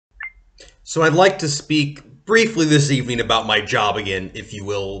So I'd like to speak briefly this evening about my job again, if you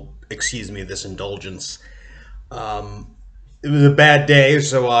will excuse me this indulgence. It was a bad day,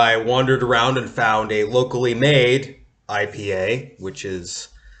 so I wandered around and found a locally made IPA, which is,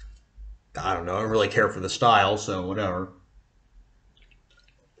 I don't know, I don't really care for the style, so whatever.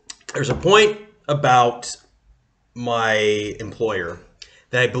 There's a point about my employer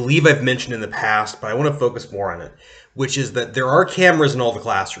that I believe I've mentioned in the past, but I want to focus more on it, which is that there are cameras in all the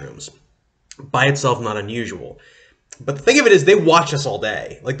classrooms. By itself, not unusual. But the thing of it is, they watch us all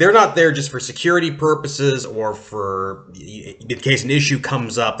day. Like, they're not there just for security purposes or for, in case an issue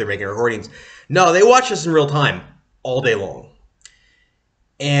comes up, they're making recordings. No, they watch us in real time all day long.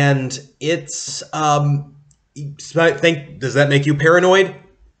 And it's, I think, does that make you paranoid?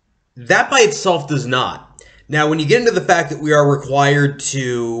 That by itself does not. Now, when you get into the fact that we are required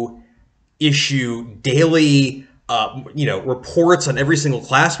to issue daily reports on every single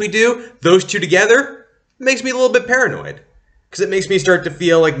class we do, those two together makes me a little bit paranoid. Because it makes me start to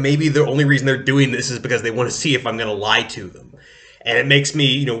feel like maybe the only reason they're doing this is because they want to see if I'm going to lie to them. And it makes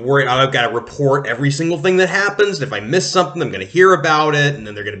me, worried. I've got to report every single thing that happens. And if I miss something, I'm going to hear about it. And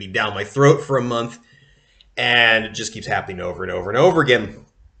then they're going to be down my throat for a month. And it just keeps happening over and over and over again.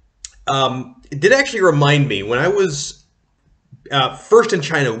 It did actually remind me when I was first in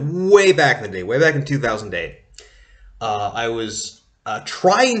China way back in the day, way back in 2008. I was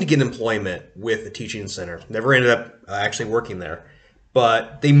trying to get employment with a teaching center. Never ended up actually working there.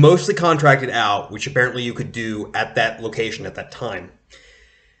 But they mostly contracted out, which apparently you could do at that location at that time.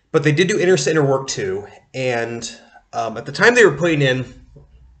 But they did do inter-center work too. And at the time they were putting in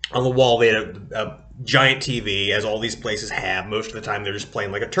on the wall, they had a giant TV, as all these places have. Most of the time they're just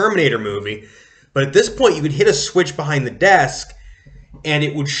playing like a Terminator movie. But at this point, you could hit a switch behind the desk and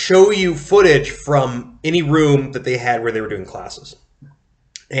it would show you footage from any room that they had where they were doing classes.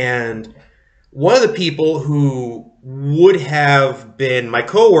 And one of the people who would have been my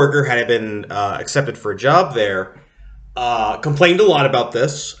coworker had I been accepted for a job there complained a lot about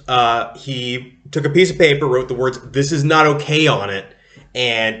this. He took a piece of paper, wrote the words, "This is not okay" on it,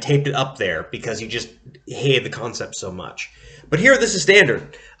 and taped it up there because he just hated the concept so much. But here, this is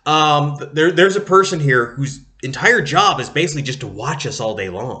standard. There's a person here whose entire job is basically just to watch us all day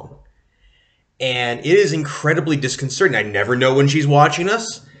long. And it is incredibly disconcerting. I never know when she's watching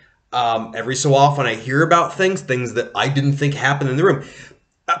us. Every so often I hear about things that I didn't think happened in the room.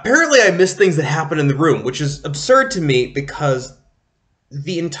 Apparently I miss things that happen in the room, which is absurd to me because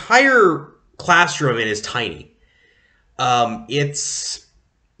the entire classroom is tiny. It's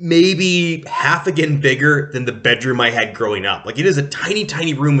maybe half again bigger than the bedroom I had growing up. Like, it is a tiny,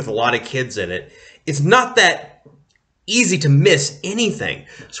 tiny room with a lot of kids in it. It's not that easy to miss anything.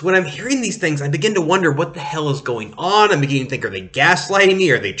 So when I'm hearing these things, I begin to wonder what the hell is going on. I'm beginning to think, are they gaslighting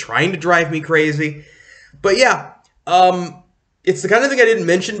me? Are they trying to drive me crazy? But yeah, it's the kind of thing I didn't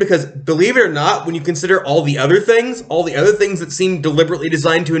mention because, believe it or not, when you consider all the other things that seem deliberately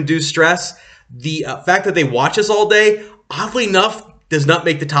designed to induce stress, the fact that they watch us all day, oddly enough, does not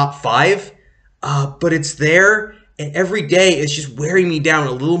make the top 5, but it's there, and every day it's just wearing me down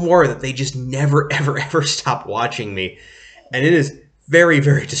a little more that they just never, ever, ever stop watching me, and it is very,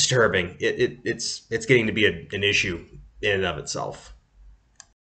 very disturbing. It's getting to be an issue in and of itself.